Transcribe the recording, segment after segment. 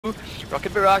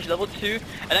Rocket Barrage level 2,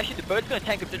 and actually the bird's gonna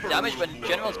tank a bit of damage, but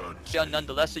General's down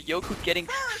nonetheless, so Yoku getting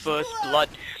first blood.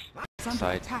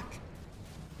 Side.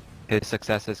 His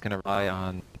success is gonna rely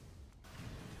on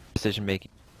decision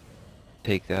making.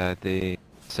 Take the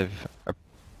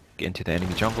into the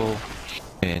enemy jungle,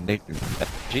 and they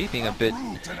G being a bit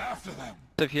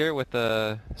here with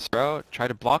the Sprout, try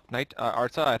to block Night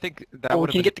Arta. I think that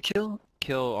would have been get the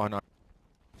kill on our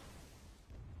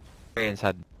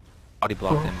had body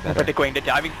blocked him better. But they're going, they're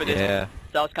diving for this. Yeah.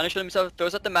 Styles kind of showing himself,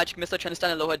 throws out the magic missile, trying to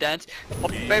stand Aloha Dance.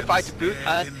 Very far to boot,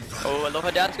 and Aloha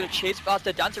Dance gonna chase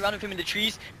faster, dance around with him in the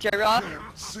trees. Terra,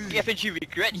 FNG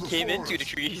regret he came into the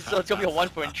trees, so it's gonna be a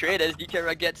 1-point trade as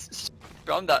Terra gets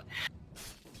from that.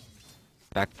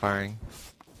 Backfiring.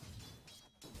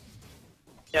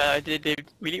 Yeah, they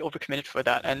really overcommitted for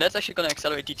that, and that's actually gonna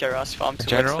accelerate DTR's farm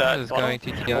towards General that. is going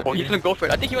to DTR. Oh, he's gonna go for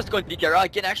it. I think he wants to go DTR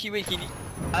again. Actually, wait, he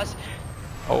has.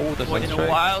 Oh, the in a Sunstrike.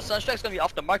 while, Sunstrike's gonna be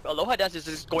off the mark, but Aloha Dance is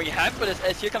just going ham for this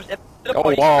as here comes the Oh,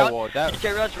 party wow, that...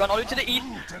 DTR's run all the way to the east.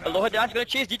 Aloha Dance gonna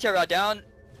chase DTR down.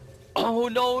 Oh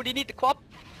no, they need the co-op.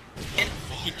 And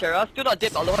DTR still not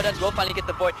dead, but Aloha Dance will finally get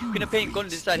the boy. Gonna paint, going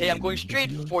to decide, hey, I'm going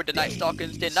straight for the Night Stalker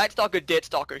instead. Night Stalker, dead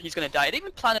Stalker, he's gonna die. They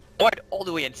even planted the board all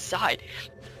the way inside.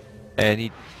 And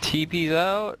he TP's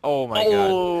out. Oh my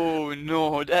god. Oh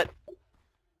no, that...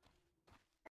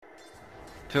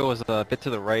 If it was a bit to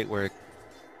the right where...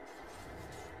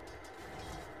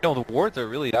 You know, the wards are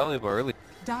really valuable early.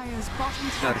 Dire's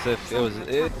bottom As if it was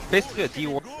basically a D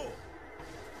ward.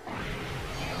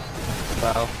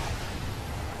 Wow.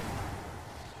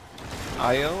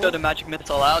 IO? So the magic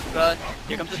missile out, but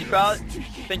here comes the Sprout,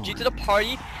 Benji to the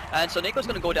party, and so Neko's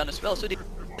gonna go down as well, so they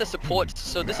the support,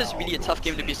 so this is really a tough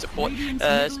game to be support.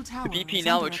 The BP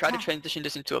now will try to transition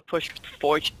this into a push,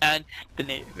 Forge, and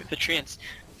the Treants.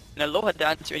 And Aloha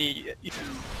Dance really, it's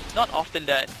not often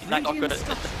that Night Stalker is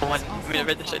the one,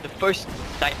 the first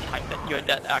night time that you're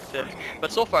that active,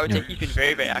 but so far I would say he's been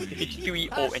very, very active. He's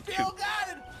 3-0 and 2.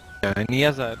 Yeah, and he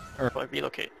has a...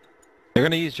 relocate. They're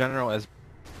gonna use General as...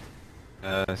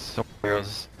 some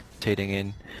heroes rotating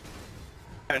in.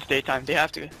 It's daytime, they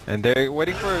have to. And they're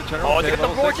waiting for General. Oh, they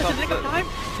got the roar just in the nick of time!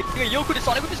 Yoku, the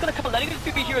Sonic Whip is gonna come, letting his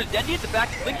PP heroes. Dendi at the back,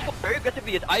 Blink very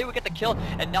aggressively as Ayo will get the kill,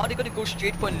 and now they're gonna go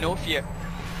straight for No Fear.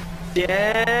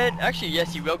 Dead! Actually,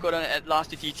 yes, he will go down at last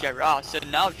to DTR. So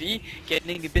now V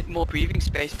getting a bit more breathing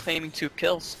space, claiming 2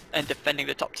 kills, and defending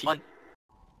the top T1.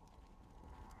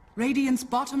 Radiant's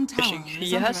bottom tower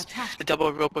He has the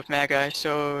double rope of Mega,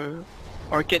 so...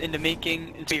 Orchid in the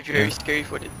making, it's gonna be very scary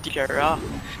for the DTR.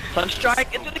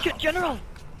 Sunstrike into the kill General!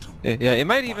 Yeah, it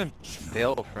might even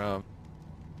fail from...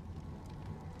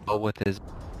 with his...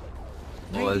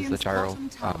 was the gyro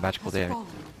magical there.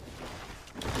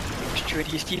 Straight,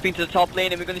 he's keeping to the top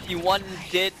lane, and we're gonna see one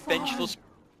dead vengeful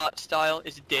style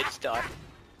is dead style.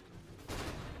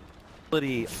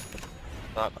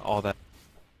 Not all that.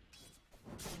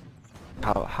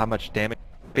 How much damage?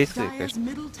 Basically, Dire's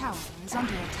middle tower is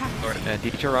under attack. And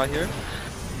DTR here.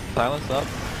 Silence up.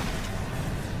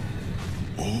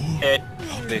 Dead.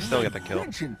 They still get the kill.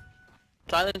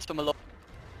 Silence from a low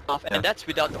off, and that's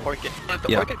without the Orchid. If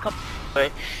the Yeah. Orchid comes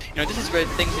away, you know, this is where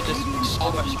things are just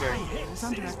so much scary. Is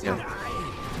under attack. Yeah.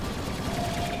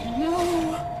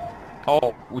 No.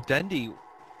 Oh, Dendi.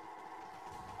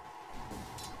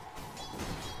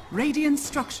 Radiant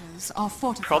structures are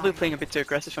fortified. Probably playing a bit too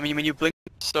aggressive. I mean, when you blink,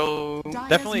 so Dire's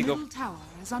definitely go- middle tower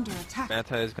is under attack.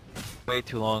 Manta is way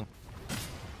too long.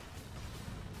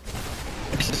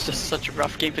 this is just such a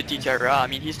rough game for DTR. I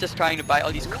mean, he's just trying to buy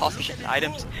all these cost-efficient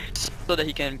items so that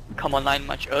he can come online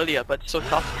much earlier, but it's so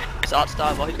tough. It's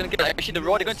Artstar, well, he's gonna get actually the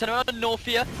roar, they're gonna turn around on No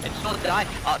Fear, and he's gonna die.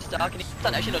 Artstar, can he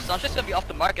stun? Actually, no, Sunstrike's gonna be off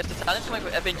the mark as the silence coming for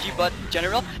FNG, but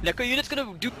General, Neko Unit's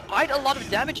gonna do quite a lot of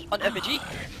damage on FNG.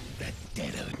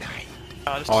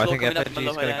 Oh, I think FNG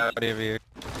is gonna go out of here.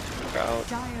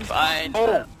 Dire's Fine.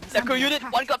 bottom tower is Neko under Unit,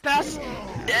 attack. one got past,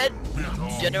 dead.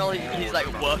 General, he's like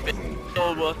worth it,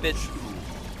 so worth it.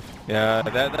 Yeah,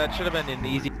 that should have been an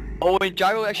easy. Oh, and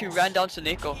Gyro actually ran down to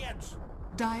Neko.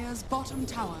 Dire's bottom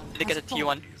tower They get a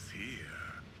T1.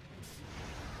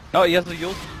 Oh, he has the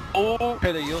Yule. Oh,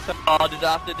 Okay, the Yule. oh,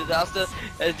 disaster.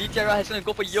 As DTR is gonna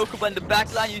go for Yokuba in the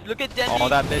back line. You look at Dendi. Oh,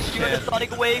 that missed You're the chance.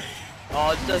 Sonic Wave.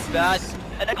 Oh, it's just bad.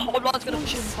 And then Hold-On's gonna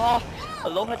push him off.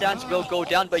 Aloha Dance will go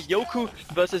down, but Yoku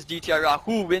versus DTR.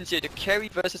 Who wins here? The carry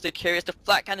versus the carriers. The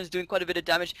flat cannon's doing quite a bit of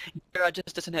damage. DTR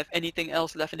just doesn't have anything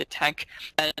else left in the tank.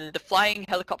 And the flying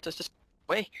helicopter's just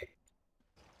away.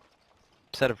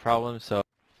 Set of problems, so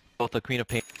both the Queen of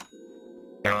Pain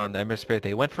and the Ember Spirit,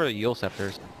 they went for the Yule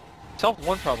Scepters. solved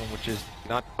one problem, which is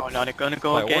not. Oh, now they're gonna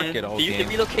go Might work again. it all They use the game.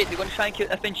 relocate. They're gonna try and kill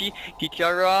FNG.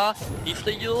 DTR needs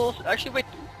the heals. Actually, wait.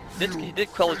 He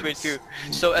did quell his way through.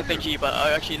 So FNG, but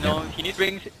actually no. He needs to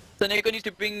bring. Sonego needs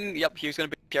to bring. Yep, he was gonna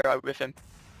bring DTR with him.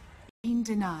 Being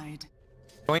denied.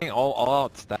 Going all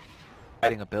out stat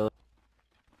fighting ability.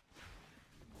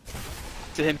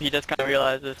 To him, he just kind of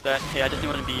realizes that, hey, I just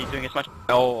didn't want to be doing as much.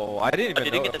 No, I didn't even They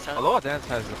didn't know. get the sound. Aloha Dance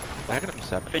has Magnum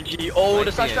 7. FNG, oh, Might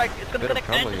the be Sunstrike in is gonna bit of connect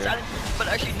and trouble the here. silence. But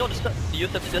actually, no, the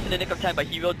Yusuf is just in the nick of time, but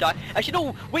he will die. Actually,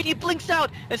 no, wait, he blinks out!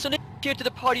 And so Nick here to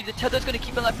the party, the Tether's gonna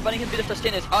keep on like running him a bit of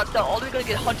sustain. His art style, all the way gonna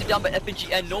get hunted down by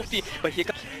FNG and NaVi. But here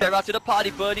comes Terra to the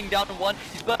party, burning down one,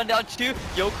 he's burning down two.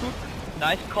 Yoku,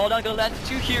 nice call down, gonna land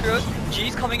two heroes.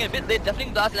 G's coming in a bit late,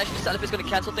 definitely last, and actually Salif is gonna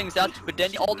cancel things out. But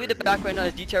then all the way to the back right now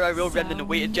is DTR will render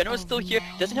away. In general, still here,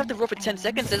 doesn't have to roll for 10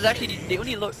 seconds. There's actually, they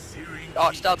only look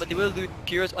art style, but they will lose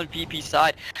heroes on VP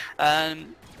side.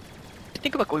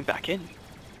 Think about going back in.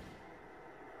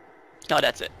 No,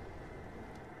 that's it.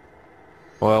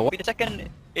 Well, Be the second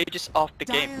Aegis off the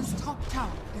game. Dire's top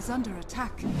tower is under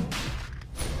attack.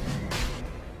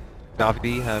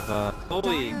 NaVi have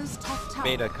totally Dire's top tower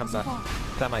made a is comeback, falling.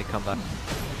 semi-comeback.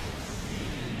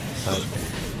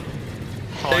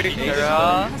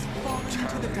 Terra Has fallen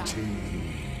into the dark.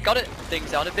 got it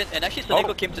things out a bit, and actually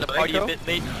Sonego came to the party a bit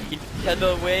late. He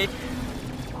tethered away,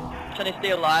 trying to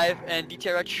stay alive, and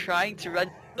DTR trying to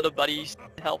run to the buddies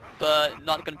to help, but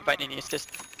not gonna provide any assist.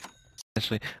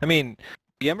 Essentially, I mean,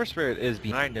 the Ember Spirit is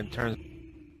behind in terms of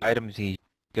items he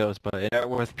goes, but in net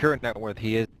worth, pure net worth,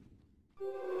 he is.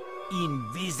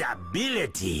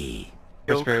 Invisibility.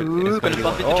 Ember Spirit Goku is gonna be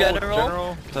bump like, into oh,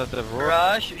 General. the roar.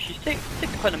 Rush, she's taking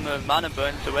quite a mana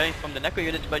burns away from the Necro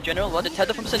units by General. Well, the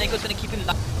tether from Sonego is gonna keep him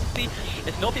nasty.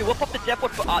 It's NaVi whip up the depot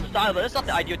for Art Style, but that's not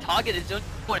the ideal target. It's zone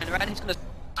point, and right he's gonna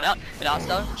run out. And Art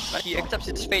Style, right, he accepts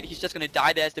his fate. He's just gonna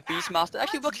die there as the Beastmaster.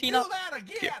 Actually, works clean up.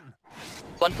 Here.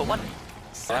 1 for 1.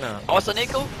 Oh,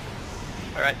 Sonego.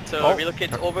 Alright, so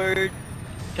relocates over.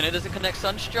 Canada doesn't connect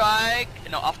Sunstrike.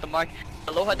 No, off the mark.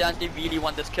 Aloha Dance, they really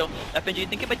want this kill. FNG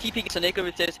thinking about TP Sonego,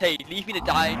 which says, hey, leave me to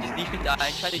die, just leave me to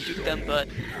die. Trying to juke them, but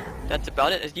that's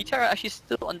about it. As DTR are actually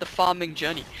still on the farming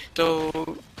journey. So,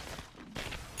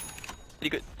 pretty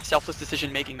good selfless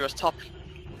decision making. Goes top.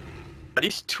 But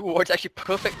these two wards actually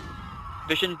perfect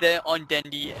vision there on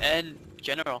Dendi and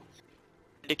General.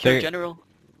 They kill General.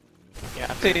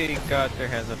 Yeah. They got their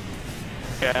hands up.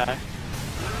 Yeah.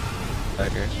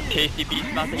 Okay. Tasty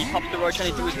Beastmaster, he pops the roar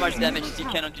trying to do as much damage as he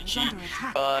can onto G,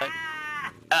 but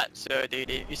so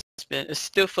it's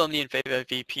still firmly in favor of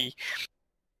VP.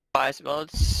 As well,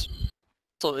 it's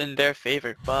also in their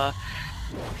favor, but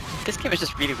this game is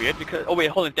just really weird because oh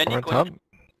wait, hold on, Dendi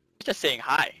he's just saying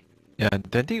hi. Yeah,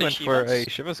 Dendi went for a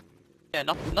Shiva's. Yeah,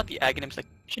 not the Aghanims like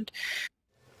mentioned.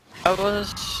 I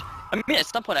mean at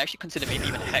some point I actually considered maybe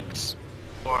even Hex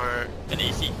or an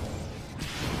AC.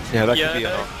 Yeah, that could be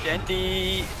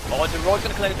Dendi. Oh, the roar's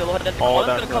gonna collect the Aloha Dance. The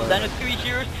Column's gonna come down with 3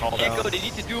 heroes. Echo, they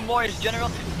need to do more in general.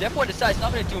 Therefore, decides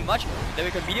not gonna do much. Then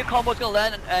we can media combo's gonna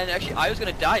land, and actually, Io's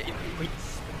gonna die.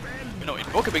 No,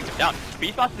 Invoker brings him down.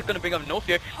 Beastmaster is gonna bring up No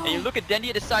Fear. And you look at Dendi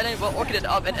at the sideline, well, Orchid is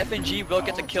up, and FNG will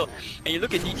get the kill. And you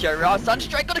look at DTR,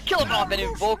 Sunstrike gonna kill him off, and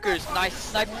Invoker's nice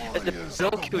snipe as the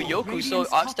will kill Yoku. So,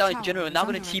 Artstyle in general now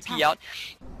gonna TP out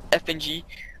FNG.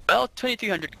 Well,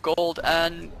 2300 gold,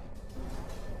 and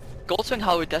Gold swing,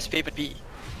 how would that favorite be?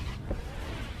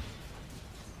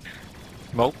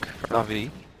 Smoke for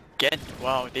NaVi. Again,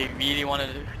 wow, they really want to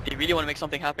make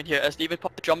something happen here. As they even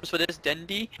pop the drums for this,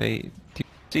 Dendi. They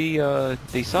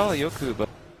saw Yoku, but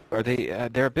are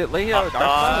they're a bit late out.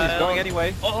 He's going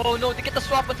anyway. Oh no, they get the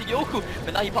swap onto Yoku,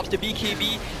 but now he pops the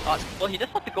BKB. Well, he does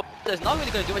have to go. There's not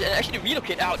really gonna do it, and actually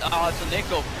relocate out.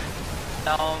 Sonego.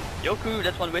 Yoku,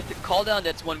 that's one wasted call down,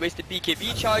 that's one wasted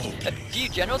BKB charge. G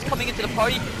General's coming into the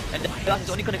party, and that is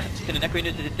only gonna come to the Necro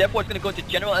unit. The Death Ward's gonna go into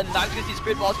General, and now you can see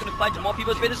Spirit Ball's gonna fly to more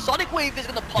people's way. The Sonic Wave is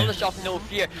gonna polish off No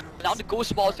Fear. Now the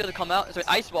Ghost Ball's gonna come out, sorry,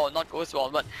 Ice Ball, not Ghost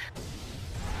Ball, but...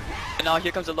 And now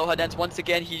here comes Aloha Dance once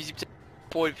again. He's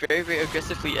forward very, very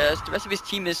aggressively, as the rest of his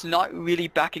team is not really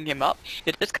backing him up.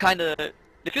 It just kinda...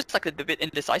 It feels like a bit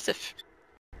indecisive.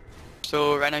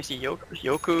 So right now you see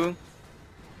Yoku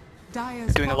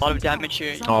doing a lot of damage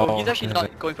here. Oh, he's actually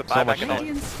not going for buyback at all.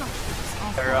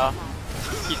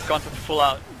 He's gone for full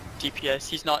out DPS.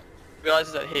 He's not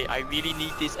realizes that, hey, I really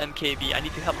need this MKB. I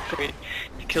need to help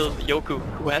kill Yoku,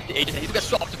 who has the agent. And he's gonna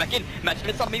swap back in. Match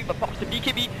him maybe, but pops the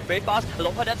BKB very fast.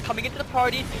 Aloha Dance coming into the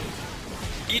party.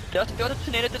 He does throw the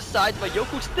tornado to the side, but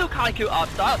Yoku still can't kill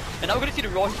Outside. And now we're gonna see the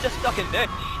roar. He's just stuck in there.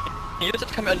 He just have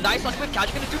to come out nice on quick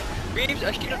catch. Gonna do Waves.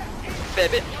 Actually, fair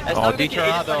bit. As Oh, now we're going to Dieter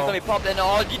get though. going to pop in.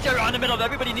 Oh, Dieter in the middle of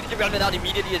everybody needs to run it out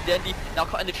immediately as Dendi now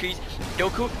caught in the trees.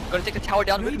 Yoku going to take the tower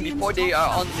down with him before they are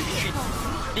on the retreat.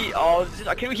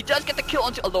 He does get the kill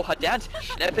onto Aloha Dance.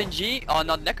 And FNG,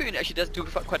 no, Neko actually does do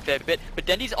quite a fair bit, but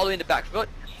Dendi's all the way in the back foot.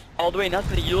 All the way, now he's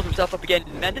going to yield himself up again.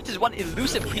 Man, this is one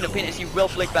elusive Queen of Pain as he will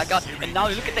blink back out. And now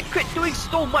you look at the crit doing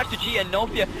so much to G and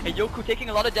Nofia. And Yoku taking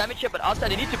a lot of damage here, but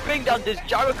outside they need to bring down this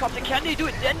gyrocopter. Can they do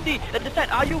it? Dendi, at this time,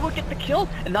 Ayu will get the kill.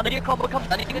 And now the combo comes,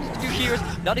 now they get the 2 heroes.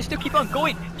 Now they still keep on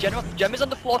going. General, Gem is on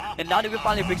the floor, and now they will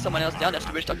finally bring someone else down. That's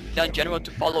the Witch Doctor down, General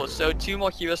to follow. So 2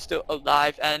 more heroes still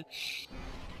alive, and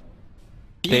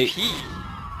BP.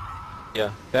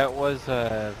 Yeah, that was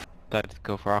that to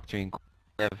go for Octarine.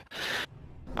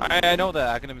 I know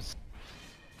that Aghanim's.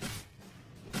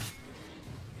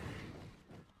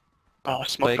 Oh,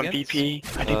 smoke from BP.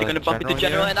 I think they're gonna bump into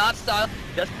General and Art Style.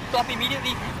 Just stop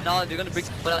immediately. Now they're gonna bring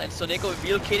someone out, and Soneko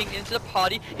relocating into the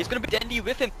party. He's gonna bring Dendi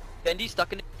with him. Dendi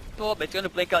stuck in the door, but it's gonna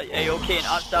blink out AOK, and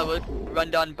Art Style will run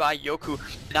down by Yoku.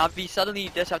 NaVi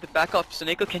suddenly does have to back off.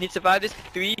 Soneko, can he survive this?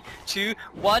 3, 2,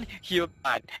 1. He'll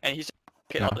die, and he's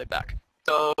all the way back.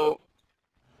 So.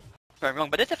 I'm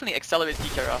wrong, but that definitely accelerates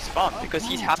DKR's farm because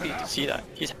he's happy to see that.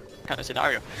 He's kind of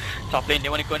scenario. Top lane, they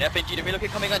want to go in FNG, the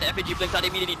relocate coming on, the FNG blinks out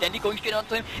immediately, Dendi going straight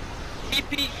onto him.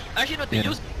 BP, actually not to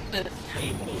use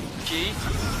G.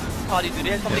 Party, do they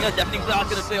have something else? Deafening Blast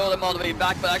gonna play all them all the way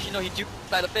back, but actually no, he do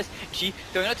fly the fist. G,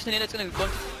 throwing out to Tornado, it's gonna go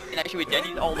and actually with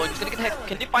Dendi all alone, he's gonna get the Hex.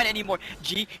 Can they find any more?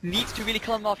 G needs to really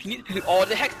kill him off, he needs to do all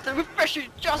the Hex, the refresher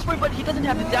just for him, but he doesn't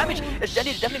have the damage, as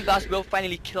Dendi, the Deafening Blast will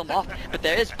finally kill him off, but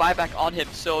there is buyback on him,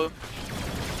 so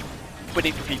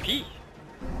waiting for PP.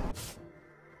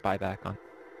 Buyback on.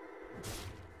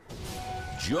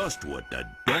 Just what the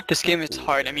This game is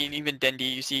hard. I mean, even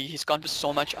Dendi, you see, he's gone for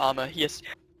so much armor. He has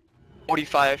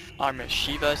 45 armor.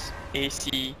 Shiva's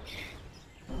AC.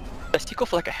 Does he go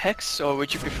for like a Hex, or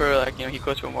would you prefer like, you know, he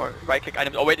goes for more right click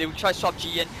items? Oh wait, they will try swap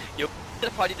G in. You to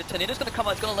the party, the Tornado's gonna come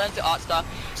out, it's gonna land into Artstar.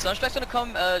 Sunstrike's gonna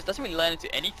come, doesn't really land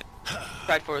into anything.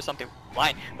 Tried for something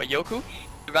fine, but Yoku,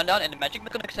 run down and the magic is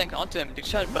gonna tank onto him. They're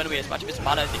trying to burn away as much of his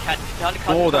mana as they can. Down the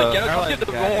counter, General comes to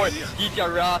the roar,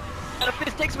 Djara. And the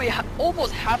fist takes away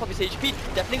almost half of his HP.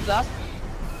 Deafening Blast.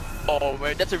 Oh,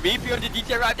 man, that's a rapier on the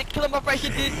Djara. They kill him off right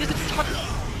here. This is a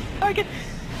target.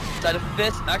 Side of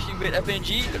fist, actually with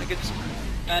FNG, gonna get this,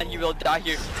 and he will die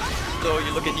here. So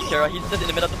you look at Djara, he's just in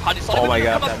the middle of the party. Oh my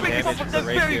god, that damage from the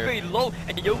very, very low.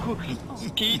 And Yoku,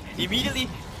 he immediately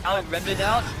Remnant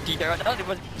out, Djara down. It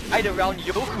was right around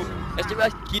Yoku. As the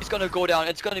rest, he's gonna go down.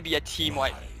 It's gonna be a team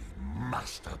wipe.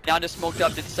 Now they're smoked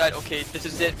up, they decide, okay, this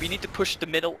is it, we need to push the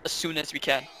middle as soon as we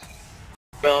can.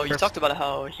 Well, you talked about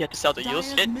how he had to sell the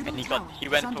Eul's hit, and he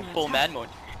went for full man mode.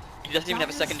 He doesn't even have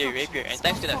a secondary rapier, and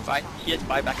thanks to that fight, he has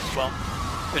buyback as well.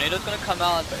 Tornado's gonna come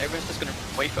out, but everyone's just gonna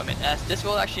away from it, as this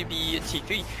will actually be a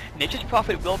T3. Nature's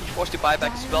Prophet will be forced to buy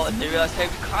back as well, if they realize, hey,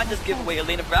 we can't just give away a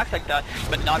lane of racks like that.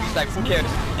 But NaVi's like, who cares?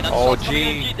 And oh,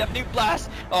 G. Definitely blast.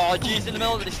 Oh, G's in the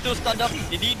middle, they're still stunned up.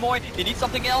 They need more, they need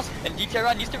something else. And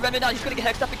Djara needs to Remnant out, he's gonna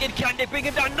get hexed up again. Can they bring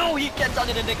him down? No, he gets out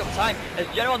in the nick of time. As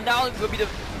General now will be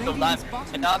the land.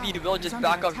 And NaVi will just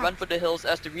back off, run for the hills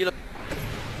as the real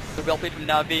well played from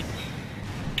NaVi.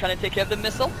 Trying to take care of the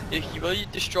missile, he will be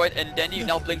destroyed, and then he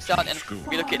now blinks out and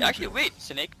relocate. Actually, wait,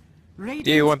 Snake. Radiant's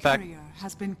he went back.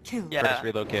 Has been killed. Yeah. First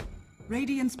relocate.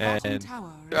 Radiant's bottom And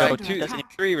tower is no, under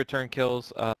attack. 3 return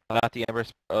kills, not the Ember.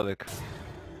 Oh, the...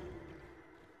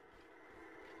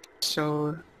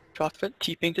 So, Prophet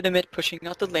keeping to the mid, pushing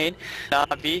out the lane.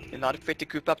 NaVi, they're not afraid to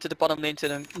group up to the bottom lane to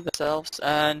themselves,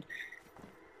 and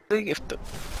if the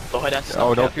low dance is oh,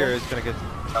 not no careful. fear is gonna get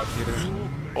out either.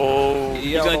 Oh,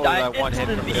 he's gonna die that one hit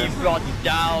from instantly, there. brought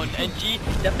down, and G,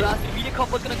 the blast immediate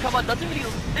combo is gonna come out, doesn't really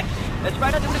That's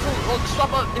right now they're gonna go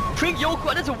swap out, they bring Yoku,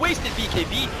 and that's a wasted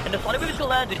BKB, and the Thunder Wave is gonna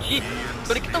land to G,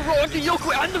 gonna get the roar into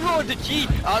Yoku and the roar into G,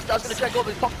 Star's gonna try to go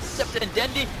over, pop Scepter and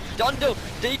Dendi, Dondo,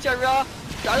 Djara,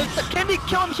 can they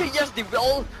kill him here? Yes, they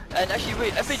will. And actually,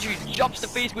 wait, FNG jumps the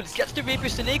face boots, gets the Rapier,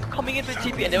 Snake coming in for the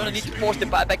TP, and they're gonna need to force the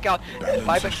buyback out.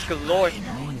 Buyback galore.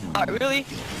 Really?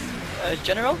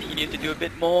 General, you need to do a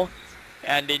bit more,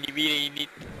 and then you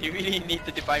really need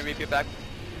the Divine Rapier back.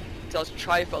 So let's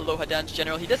try for Aloha Dance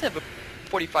General. He does have a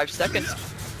 45 seconds,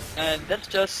 and that's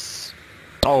just.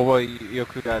 Oh well,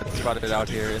 Yoku got spotted out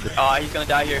here in the. He's gonna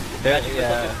die here.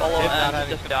 Yeah. Follow and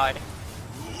just die.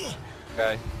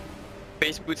 Okay.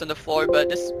 Base boots on the floor, but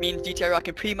this means DTR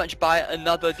can pretty much buy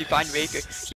another Divine Rapier.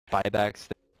 Buybacks,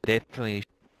 definitely.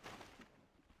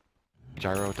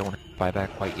 Gyro don't buy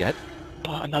back quite yet.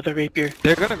 Oh, another Rapier.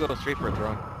 They're gonna go straight for a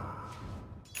throne.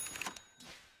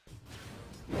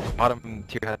 Bottom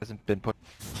tier hasn't been put.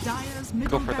 Dyer's Go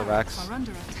middle for the barracks racks. are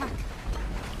under attack.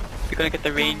 We're gonna get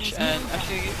the range and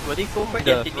actually, will they go for it?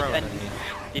 The Yes, they need throw, to end. I mean.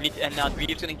 They need to end now.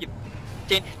 Reeve's gonna give.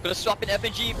 Gonna swap in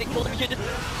FNG. If they kill him here, just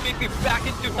quickly back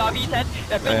into NaVi's hand.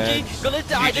 FNG gonna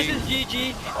die. This is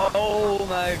GG. Oh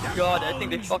my god, I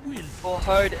think they fucked so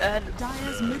hard. And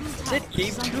Dyer's middle that's tower it. Game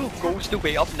is under 2 attack. goes the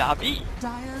way of NaVi.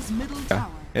 Dyer's middle Yeah,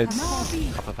 tower it's has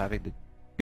fallen. top of having the